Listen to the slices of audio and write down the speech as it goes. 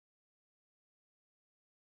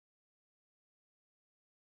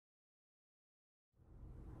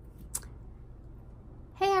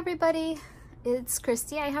everybody, it's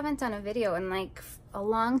Christy. I haven't done a video in like a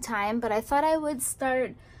long time, but I thought I would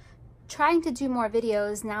start trying to do more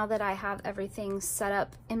videos now that I have everything set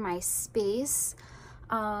up in my space.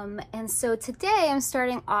 And so today I'm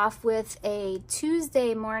starting off with a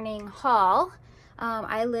Tuesday morning haul.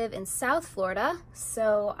 I live in South Florida,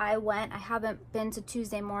 so I haven't been to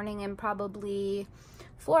Tuesday morning in probably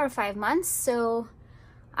 4 or 5 months, so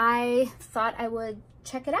I thought I would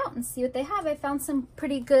check it out and see what they have. I found some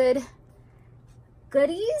pretty good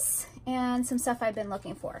goodies and some stuff I've been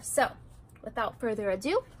looking for. So without further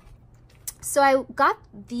ado, so I got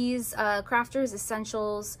these Crafters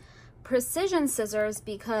Essentials precision scissors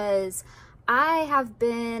because I have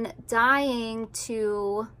been dying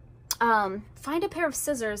to find a pair of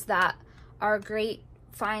scissors that are great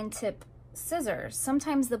fine tip scissors.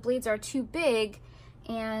 Sometimes the blades are too big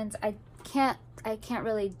and I can't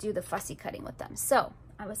really do the fussy cutting with them. So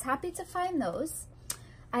I was happy to find those.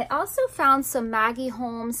 I also found some Maggie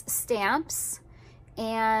Holmes stamps,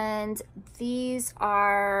 and these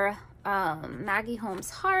are Maggie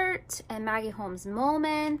Holmes Heart and Maggie Holmes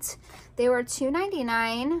Moment. They were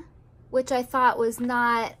 $2.99, which I thought was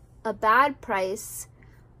not a bad price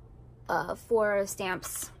for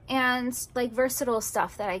stamps and like versatile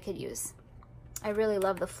stuff that I could use. I really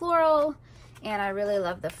love the floral and I really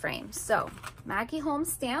love the frame. So Maggie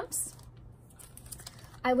Holmes stamps.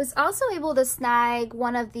 I was also able to snag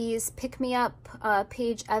one of these Pick Me Up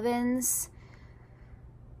Paige Evans.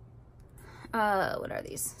 What are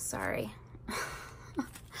these? Sorry.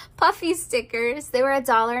 Puffy stickers. They were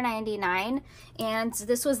 $1.99, and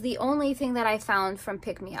this was the only thing that I found from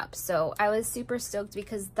Pick Me Up. So I was super stoked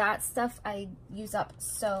because that stuff I use up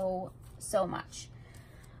so much.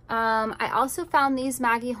 I also found these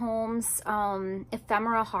Maggie Holmes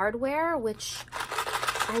ephemera hardware, which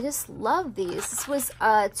I just love these. This was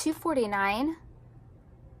 $2.49.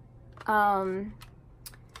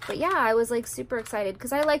 But yeah, I was like super excited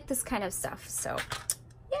because I like this kind of stuff. So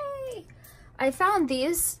yay! I found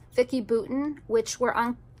these Vicki Boutin, which were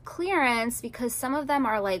on clearance because some of them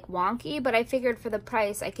are like wonky, but I figured for the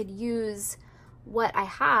price I could use what I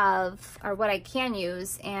have or what I can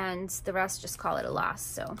use and the rest just call it a loss.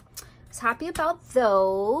 So I was happy about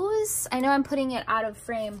those. I know I'm putting it out of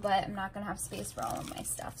frame, but I'm not gonna have space for all of my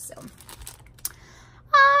stuff. So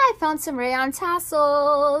I found some rayon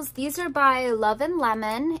tassels. These are by Love and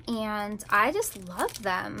Lemon, and I just love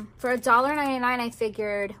them. For $1.99, I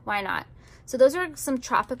figured, why not? So those are some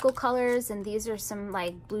tropical colors, and these are some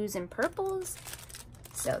like blues and purples.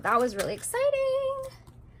 So that was really exciting.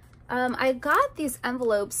 I got these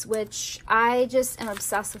envelopes, which I just am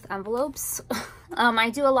obsessed with envelopes. I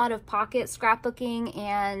do a lot of pocket scrapbooking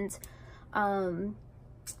and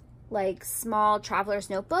like small traveler's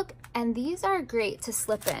notebook, and these are great to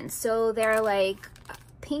slip in. So they're like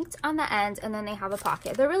pinked on the end and then they have a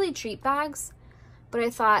pocket. They're really treat bags, but I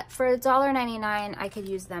thought for $1.99 I could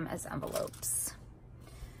use them as envelopes.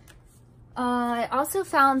 I also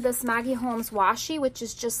found this Maggie Holmes washi, which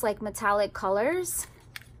is just like metallic colors,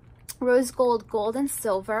 rose gold, gold, and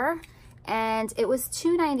silver, and it was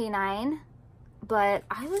 $2.99. But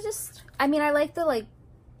I like the like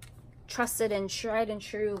trusted and tried and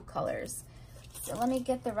true colors. So let me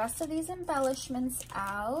get the rest of these embellishments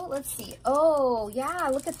out. Let's see. Oh yeah,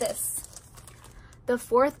 look at this. The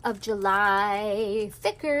 4th of July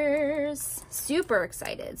thickers. Super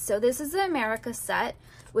excited. So this is the America set.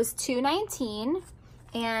 It was $2.19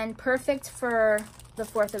 and perfect for the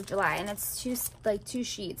 4th of July. And it's two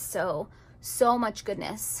sheets. So much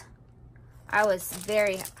goodness. I was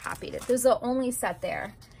very happy. This was the only set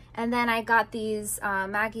there. And then I got these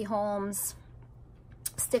Maggie Holmes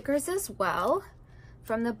stickers as well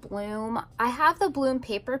from the Bloom. I have the Bloom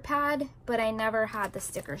paper pad, but I never had the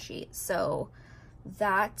sticker sheet. So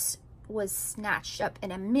that was snatched up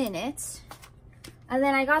in a minute. And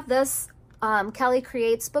then I got this Kelly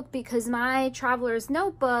Creates book because my Traveler's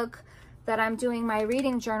Notebook that I'm doing my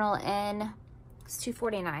reading journal in, it's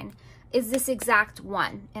 $2.49, is this exact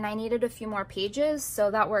one. And I needed a few more pages,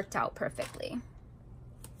 so that worked out perfectly.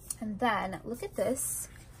 And then look at this,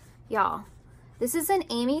 y'all. This is an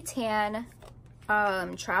Amy Tan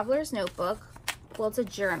Traveler's Notebook. Well, it's a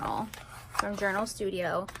journal from Journal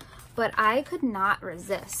Studio, but I could not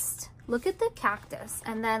resist. Look at the cactus,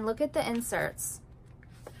 and then look at the inserts.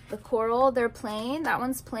 The coral, they're plain. That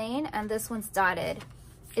one's plain, and this one's dotted.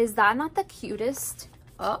 Is that not the cutest?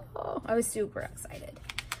 Oh, I was super excited.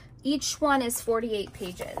 Each one is 48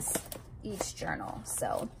 pages, each journal.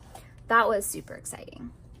 So that was super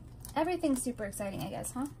exciting. Everything's super exciting, I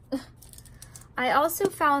guess, huh? I also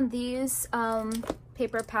found these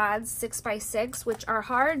paper pads 6x6, which are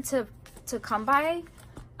hard to come by.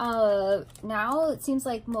 Now it seems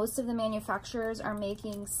like most of the manufacturers are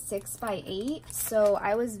making 6x8. So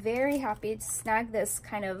I was very happy to snag this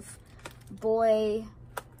kind of boy.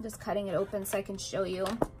 I'm just cutting it open so I can show you.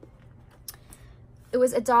 It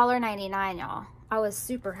was $1.99, y'all. I was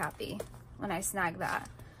super happy when I snagged that.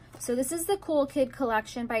 So this is the Cool Kid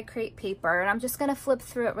collection by Crate Paper, and I'm just gonna flip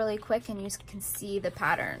through it really quick and you can see the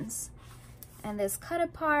patterns. And this cut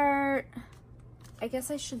apart, I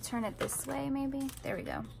guess I should turn it this way maybe. There we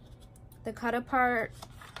go. The cut apart,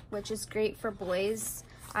 which is great for boys.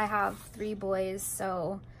 I have 3 boys,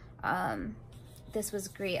 so this was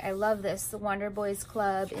great. I love this, the Wonder Boys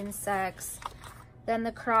Club, insects. Then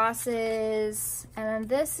the crosses, and then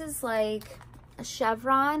this is like a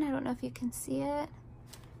chevron. I don't know if you can see it.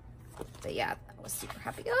 But yeah, I was super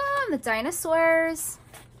happy. Oh, and the dinosaurs.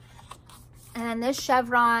 And then this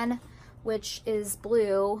chevron, which is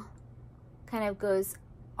blue, kind of goes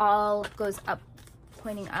up,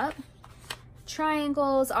 pointing up.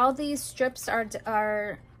 Triangles, all these strips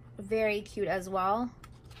are very cute as well.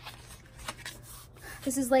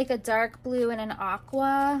 This is like a dark blue and an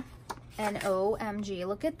aqua. And OMG,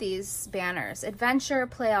 look at these banners. Adventure,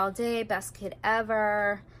 play all day, best kid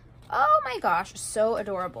ever. Oh my gosh, so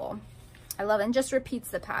adorable. I love it. And just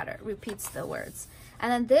repeats the pattern, repeats the words.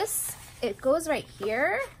 And then this, it goes right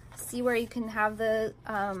here. See where you can have the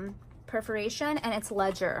perforation, and it's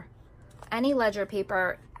ledger. Any ledger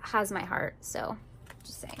paper has my heart, so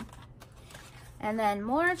just saying. And then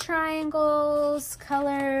more triangles,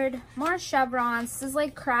 colored, more chevrons. This is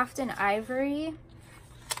like craft and ivory.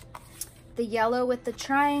 The yellow with the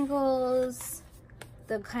triangles,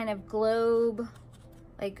 the kind of globe,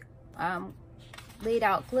 like laid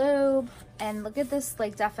out globe. And look at this,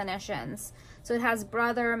 like, definitions. So it has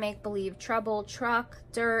brother, make believe, trouble, truck,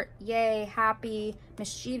 dirt, yay, happy,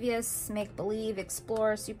 mischievous, make believe,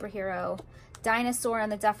 explore, superhero, dinosaur,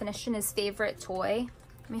 and the definition is favorite toy.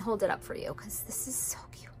 Let me hold it up for you because this is so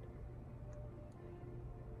cute.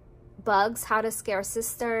 Bugs, how to scare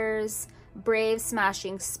sisters, brave,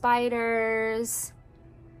 smashing spiders.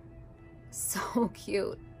 So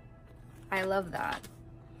cute. I love that.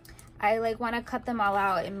 I like want to cut them all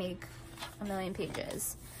out and make a million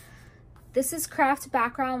pages. This is craft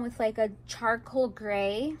background with like a charcoal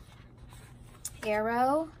gray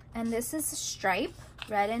arrow, and this is a stripe,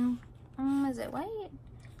 red and is it white?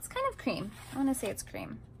 It's kind of cream. I want to say it's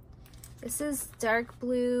cream. This is dark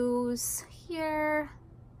blues here.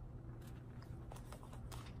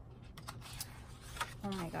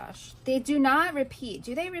 Oh my gosh, they do not repeat.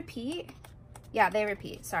 Do they repeat? Yeah, they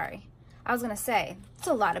repeat. Sorry, I was gonna say it's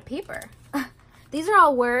a lot of paper. These are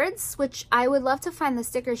all words, which I would love to find the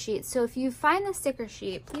sticker sheet. So if you find the sticker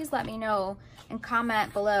sheet, please let me know and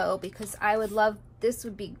comment below, because I would love, this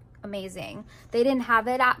would be amazing. They didn't have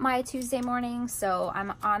it at my Tuesday morning, so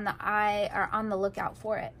I'm on the lookout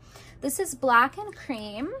for it. This is black and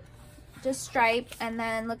cream, just stripe, and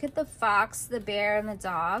then look at the fox, the bear, and the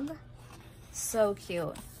dog. So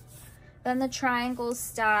cute. Then the triangles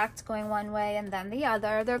stacked going one way and then the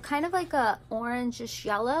other. They're kind of like a orangish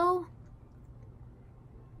yellow.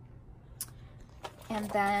 And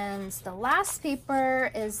then the last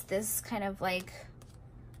paper is this kind of like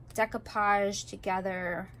decoupage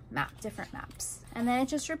together map, different maps. And then it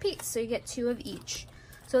just repeats, so you get 2 of each.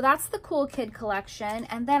 So that's the Cool Kid collection.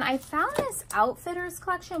 And then I found this Outfitters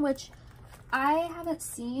collection, which I haven't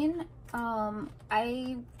seen.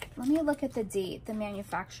 Let me look at the date, the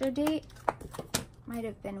manufacturer date. Might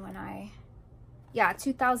have been when yeah,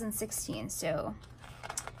 2016. So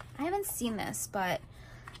I haven't seen this, but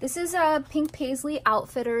this is a Pink Paisley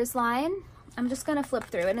Outfitters line. I'm just gonna flip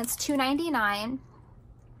through, and it's $2.99.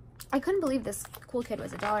 I couldn't believe this Cool Kid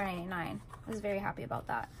was $1.99. I was very happy about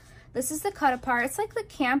that. This is the cut apart. It's like the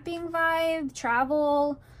camping vibe,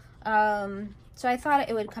 travel. So I thought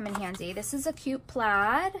it would come in handy. This is a cute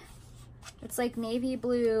plaid. It's like navy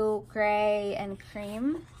blue, gray, and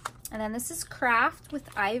cream. And then this is craft with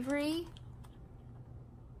ivory.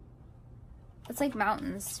 It's like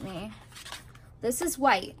mountains to me. This is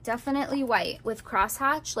white, definitely white with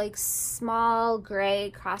crosshatch, like small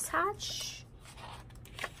gray crosshatch.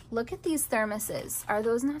 Look at these thermoses. Are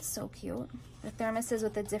those not so cute? The thermoses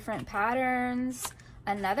with the different patterns.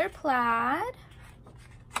 Another plaid.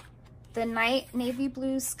 The night navy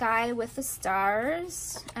blue sky with the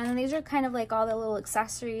stars. And then these are kind of like all the little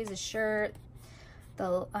accessories, the shirt,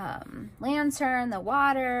 the lantern, the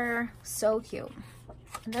water. So cute.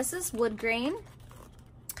 And this is wood grain.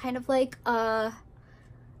 Kind of like a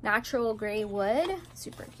natural gray wood.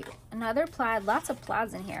 Super cute. Another plaid. Lots of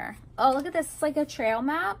plaids in here. Oh, look at this. It's like a trail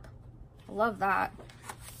map. I love that.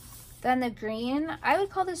 Then the green. I would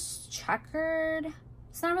call this checkered.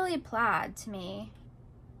 It's not really a plaid to me.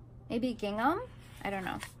 Maybe gingham? I don't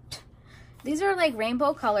know. These are like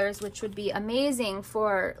rainbow colors, which would be amazing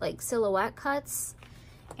for like silhouette cuts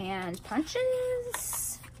and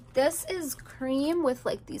punches. This is cream with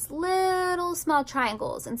like these little small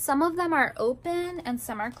triangles, and some of them are open and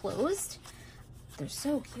some are closed. They're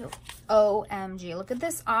so cute. OMG, look at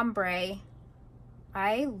this ombre.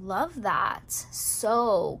 I love that.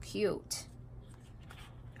 So cute.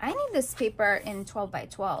 I need this paper in 12 by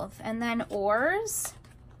 12. And then oars,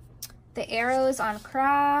 the arrows on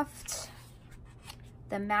craft,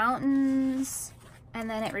 the mountains, and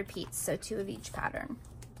then it repeats. So 2 of each pattern.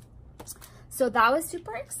 So that was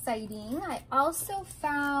super exciting. I also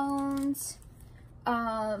found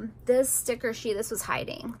this sticker sheet. This was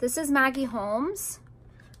hiding. This is Maggie Holmes.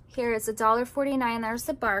 Here it's $1.49. There's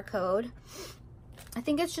the barcode. I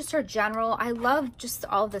think it's just her general. I love just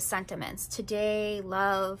all the sentiments. Today,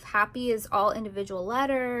 love, happy is all individual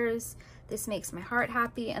letters. This makes my heart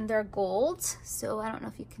happy, and they're gold. So I don't know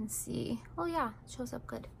if you can see. Oh yeah, it shows up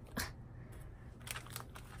good.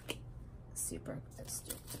 Super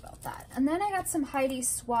stoked about that. And then I got some Heidi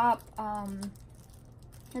Swapp,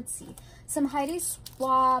 let's see, some Heidi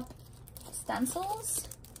Swapp stencils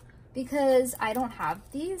because I don't have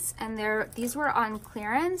these, and these were on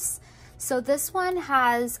clearance. So this one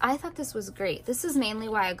has, I thought this was great. This is mainly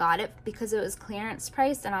why I got it, because it was clearance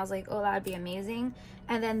priced, and I was like, oh, that would be amazing.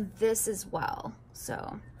 And then this as well,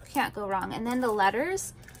 so can't go wrong. And then the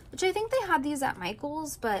letters, which I think they had these at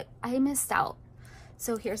Michael's, but I missed out.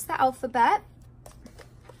 So here's the alphabet.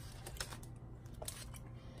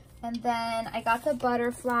 And then I got the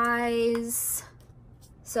butterflies.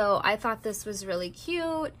 So I thought this was really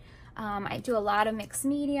cute. I do a lot of mixed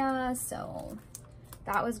media, so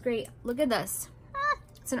that was great. Look at this.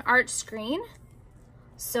 It's an art screen.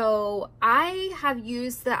 So I have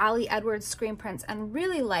used the Ali Edwards screen prints and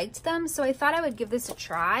really liked them, so I thought I would give this a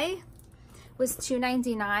try. It was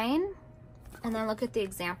 $2.99. And then look at the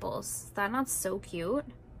examples. Is that not so cute?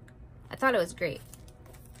 I thought it was great.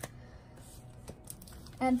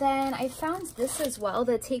 And then I found this as well,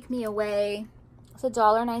 the Take Me Away. It's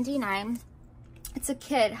 $1.99. It's a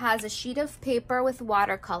kit. It has a sheet of paper with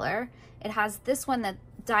watercolor. It has this one that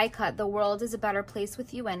die cut, The World is a Better Place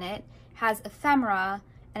with You in it. It has ephemera,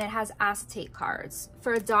 and it has acetate cards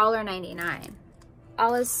for $1.99. I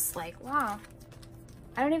was like, wow.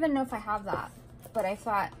 I don't even know if I have that, but I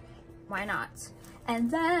thought, why not?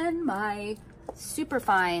 And then my super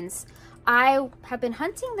finds. I have been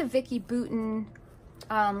hunting the Vicki Boutin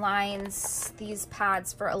lines, these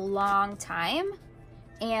pads, for a long time,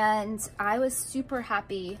 and I was super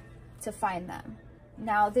happy to find them.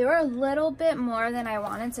 Now, they were a little bit more than I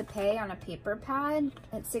wanted to pay on a paper pad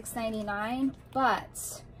at $6.99,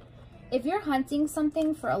 but if you're hunting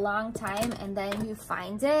something for a long time and then you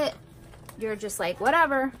find it, you're just like,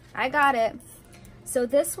 whatever, I got it. So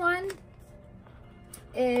this one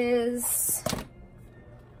is,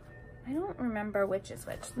 I don't remember which is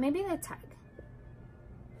which. Maybe the tag.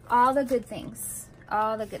 All the good things.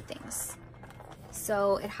 All the good things.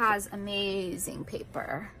 So it has amazing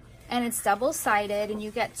paper. And it's double-sided, and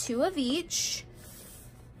you get 2 of each.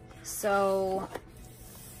 So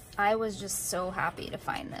I was just so happy to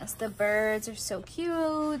find this. The birds are so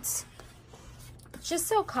cute. It's just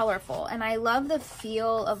so colorful. And I love the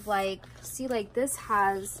feel of, like, see, like this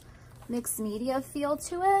has mixed media feel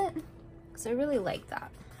to it. Because I really like that.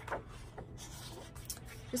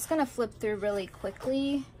 Just gonna flip through really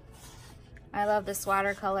quickly. I love this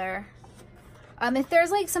watercolor. If there's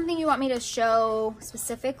like something you want me to show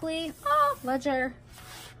specifically, Ledger,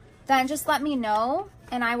 then just let me know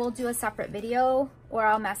and I will do a separate video or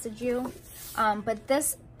I'll message you. But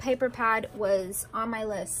this paper pad was on my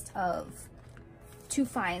list of 2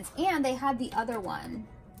 finds, and they had the other one.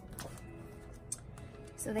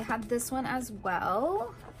 So they had this one as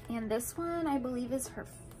well. And this one I believe is her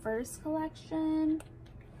first collection.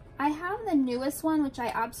 I have the newest one, which I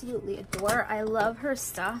absolutely adore. I love her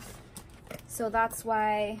stuff. So that's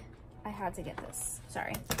why I had to get this.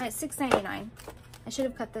 Sorry. It's $6.99. I should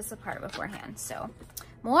have cut this apart beforehand. So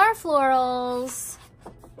more florals.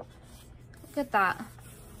 Look at that.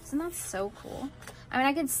 Isn't that so cool? I mean,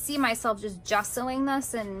 I could see myself just jostling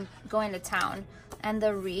this and going to town. And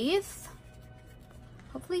the wreath.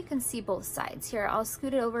 Hopefully you can see both sides. Here, I'll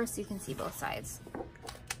scoot it over so you can see both sides.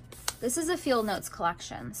 This is a Field Notes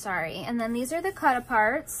collection. Sorry. And then these are the cut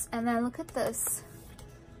aparts. And then look at this.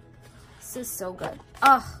 This is so good.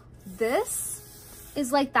 Oh, this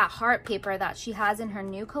is like that heart paper that she has in her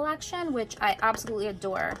new collection, which I absolutely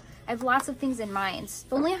adore. I have lots of things in mind.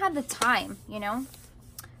 If only I had the time, you know?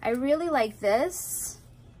 I really like this.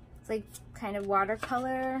 It's like kind of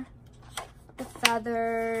watercolor, the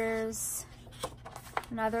feathers,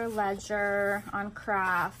 another ledger on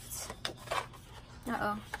craft.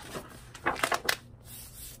 Uh-oh.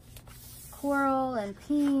 Coral and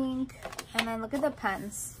pink. And then look at the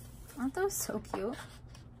pens. Aren't those so cute? You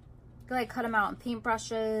can like cut them out in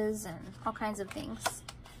paintbrushes and all kinds of things.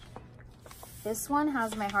 This one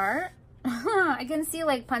has my heart. I can see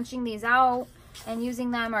like punching these out and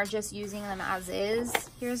using them or just using them as is.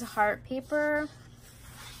 Here's a heart paper.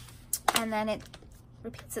 And then it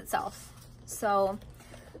repeats itself. So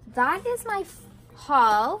that is my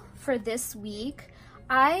haul for this week.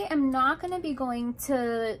 I am not going to be going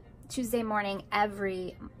to Tuesday morning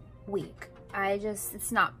every week.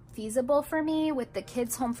 It's not feasible for me with the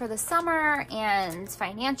kids home for the summer and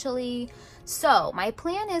financially. So my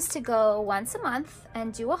plan is to go once a month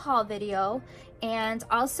and do a haul video and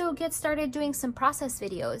also get started doing some process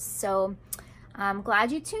videos. So I'm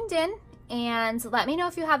glad you tuned in, and let me know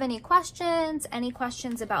if you have any questions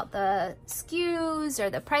about the SKUs or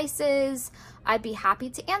the prices. I'd be happy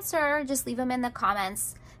to answer. Just leave them in the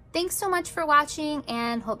comments. Thanks so much for watching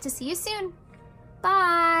and hope to see you soon.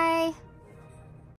 Bye.